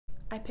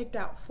I picked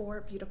out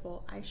 4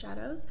 beautiful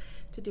eyeshadows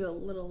to do a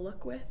little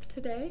look with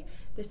today.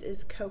 This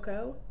is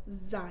Coco,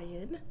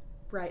 Zion,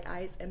 Bright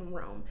Eyes, and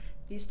Rome.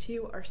 These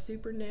 2 are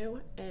super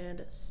new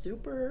and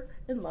super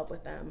in love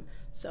with them.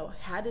 So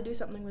had to do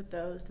something with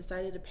those,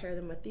 decided to pair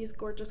them with these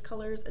gorgeous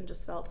colors and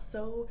just felt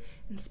so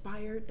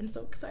inspired and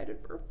so excited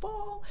for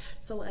fall.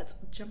 So let's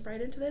jump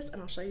right into this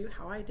and I'll show you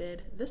how I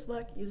did this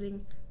look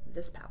using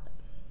this palette.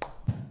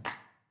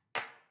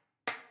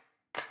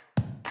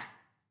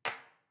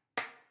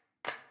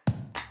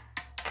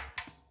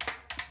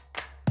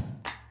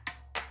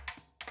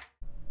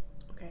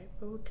 Okay,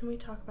 but can we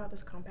talk about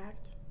this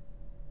compact?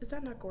 Is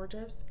that not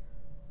gorgeous?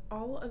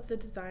 All of the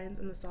designs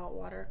in the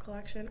Saltwater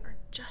collection are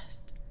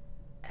just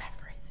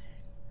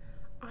everything.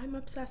 I'm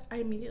obsessed. I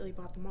immediately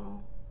bought them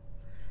all.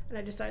 And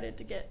I decided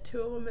to get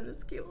 2 of them in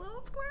this cute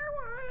little square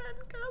one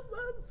because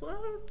that's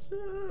so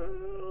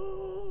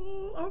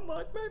cute. I'm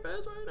like my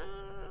face right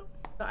now.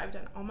 So I've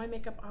done all my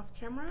makeup off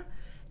camera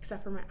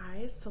except for my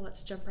eyes, so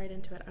let's jump right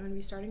into it. I'm gonna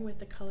be starting with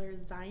the color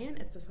Zion.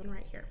 It's this one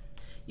right here.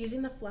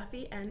 Using the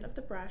fluffy end of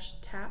the brush,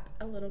 tap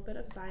a little bit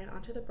of Zion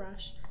onto the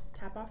brush,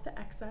 tap off the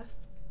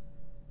excess,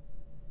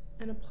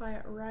 and apply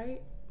it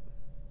right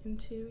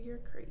into your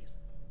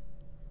crease.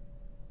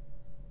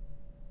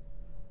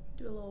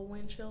 Do a little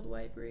windshield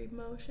wiper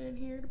motion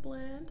here to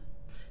blend.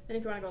 Then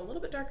if you want to go a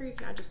little bit darker, you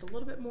can add just a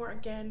little bit more,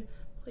 again,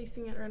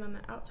 placing it right on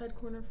the outside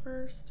corner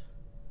first,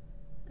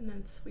 and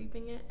then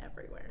sweeping it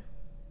everywhere.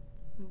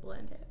 And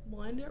blend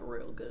it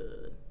real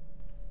good.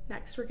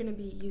 Next, we're gonna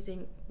be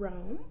using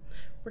Rome.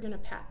 We're gonna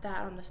pat that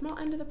on the small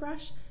end of the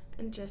brush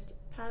and just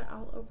pat it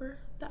all over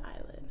the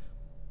eyelid.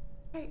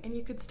 Okay, and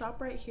you could stop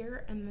right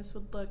here and this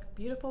would look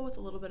beautiful with a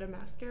little bit of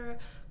mascara.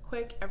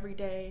 Quick,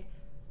 everyday,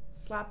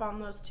 slap on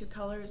those 2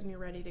 colors and you're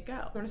ready to go.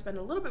 If you wanna spend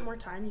a little bit more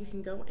time, you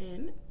can go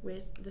in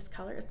with this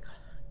color, it's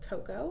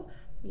Coco.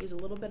 Use a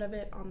little bit of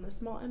it on the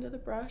small end of the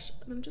brush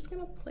and I'm just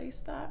gonna place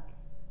that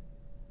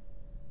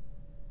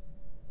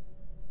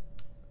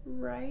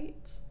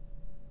right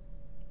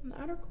in the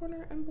outer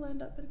corner and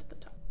blend up into the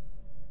top.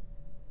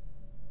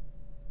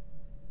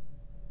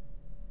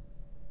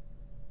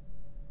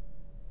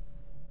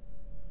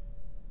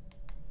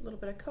 A little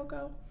bit of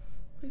Cocoa,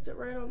 place it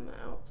right on the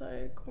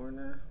outside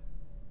corner,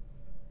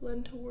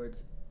 blend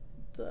towards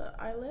the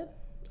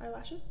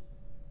eyelashes,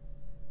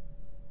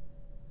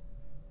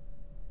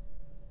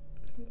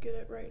 and get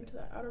it right into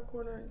that outer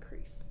corner and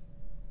crease.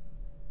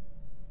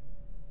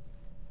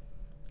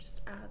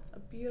 Just adds a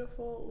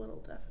beautiful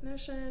little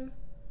definition.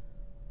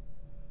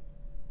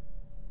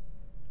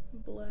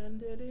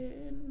 Blend it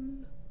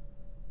in.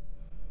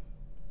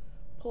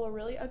 Pull a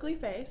really ugly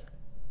face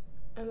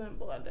and then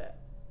blend it.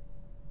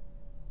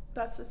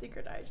 That's the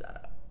secret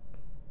eyeshadow.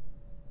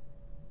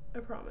 I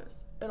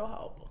promise, it'll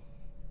help.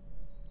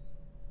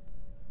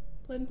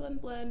 Blend,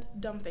 blend, blend,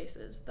 dumb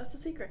faces. That's the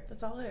secret,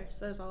 that's all it is.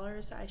 That's all there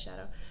is to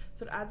eyeshadow.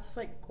 So it adds this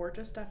like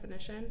gorgeous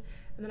definition.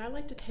 And then I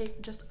like to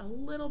take just a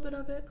little bit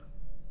of it,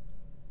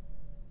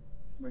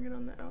 bring it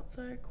on the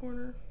outside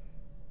corner.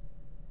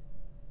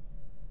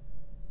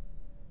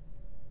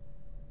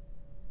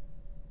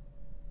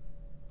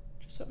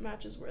 Just so it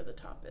matches where the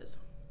top is,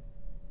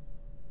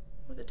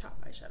 where the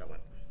top eyeshadow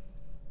went.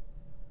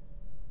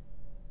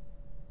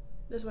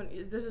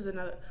 This is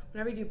another,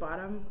 whenever you do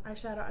bottom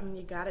eyeshadow, I mean,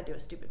 you gotta do a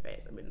stupid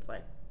face. I mean, it's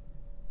like,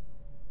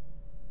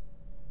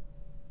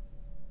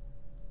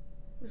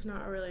 there's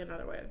not really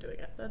another way of doing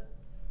it.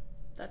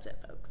 That's it,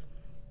 folks.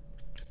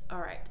 All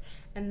right,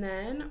 and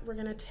then we're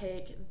gonna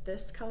take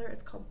this color,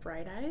 it's called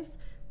Bright Eyes.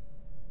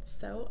 It's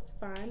so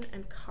fun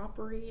and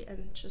coppery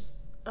and just,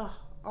 oh,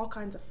 all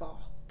kinds of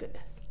fall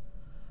goodness.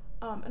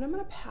 And I'm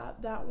gonna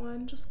pat that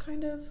one just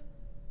kind of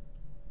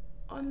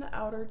on the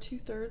outer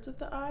 2/3 of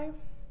the eye,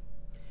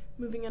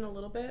 moving in a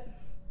little bit,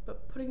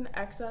 but putting the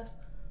excess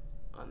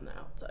on the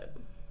outside.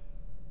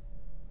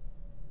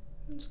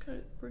 And just kind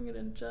of bring it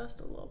in just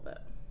a little bit.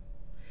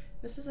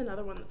 This is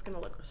another one that's gonna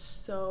look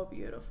so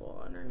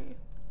beautiful underneath.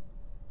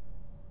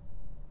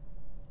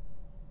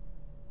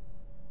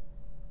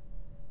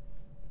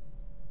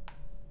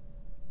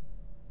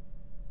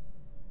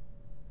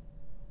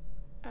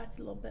 Adds a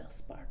little bit of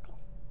sparkle.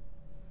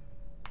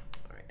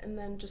 All right, and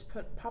then just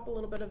pop a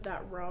little bit of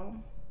that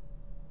Rome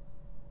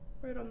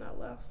right on that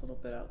last little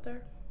bit out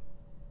there.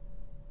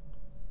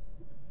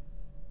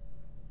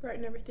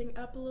 Brighten everything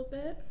up a little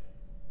bit.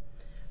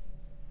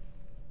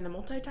 And a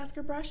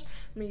multitasker brush,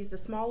 I'm gonna use the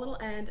small little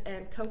end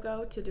and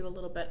Coco to do a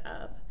little bit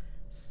of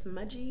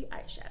smudgy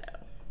eyeshadow.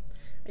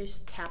 I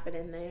just tap it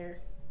in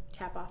there,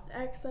 tap off the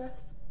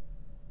excess,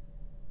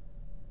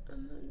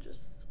 and then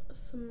just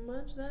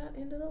smudge that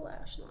into the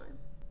lash line.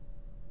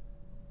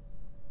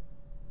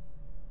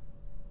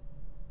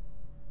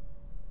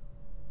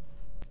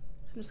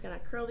 So I'm just gonna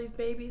curl these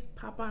babies,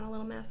 pop on a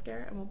little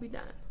mascara, and we'll be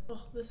done.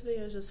 Oh, this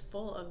video is just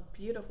full of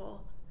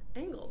beautiful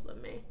angles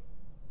of me.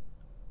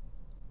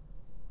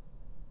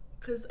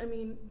 Cause I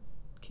mean,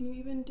 can you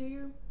even do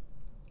your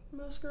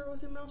mascara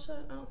with your mouth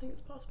shut? I don't think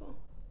it's possible.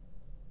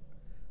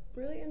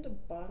 Really into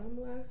bottom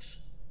lash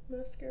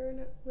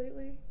mascara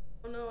lately.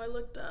 Oh no, I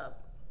looked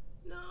up.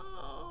 No,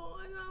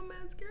 I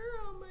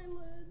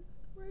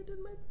I did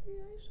my pretty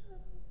eyeshadow.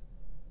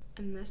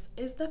 And this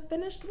is the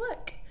finished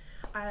look.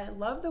 I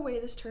love the way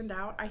this turned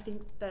out. I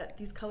think that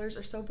these colors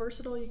are so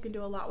versatile. You can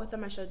do a lot with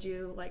them. I showed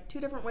you like 2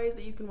 different ways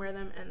that you can wear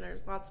them, and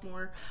there's lots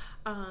more.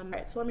 All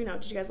right, so let me know.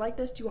 Did you guys like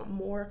this? Do you want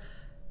more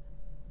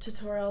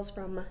tutorials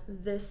from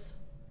this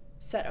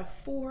set of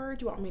 4?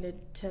 Do you want me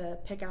to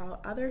pick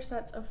out other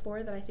sets of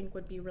 4 that I think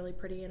would be really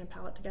pretty in a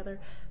palette together?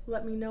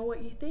 Let me know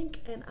what you think,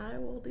 and I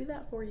will do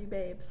that for you,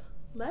 babes.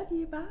 Love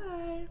you.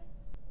 Bye.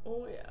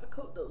 Oh yeah,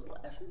 coat those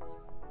lashes.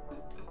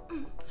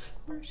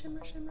 Shimmer,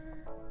 shimmer, shimmer.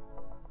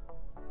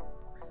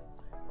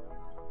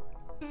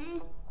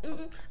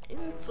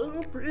 It's so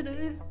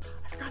pretty.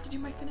 I forgot to do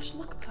my finished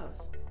look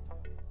pose.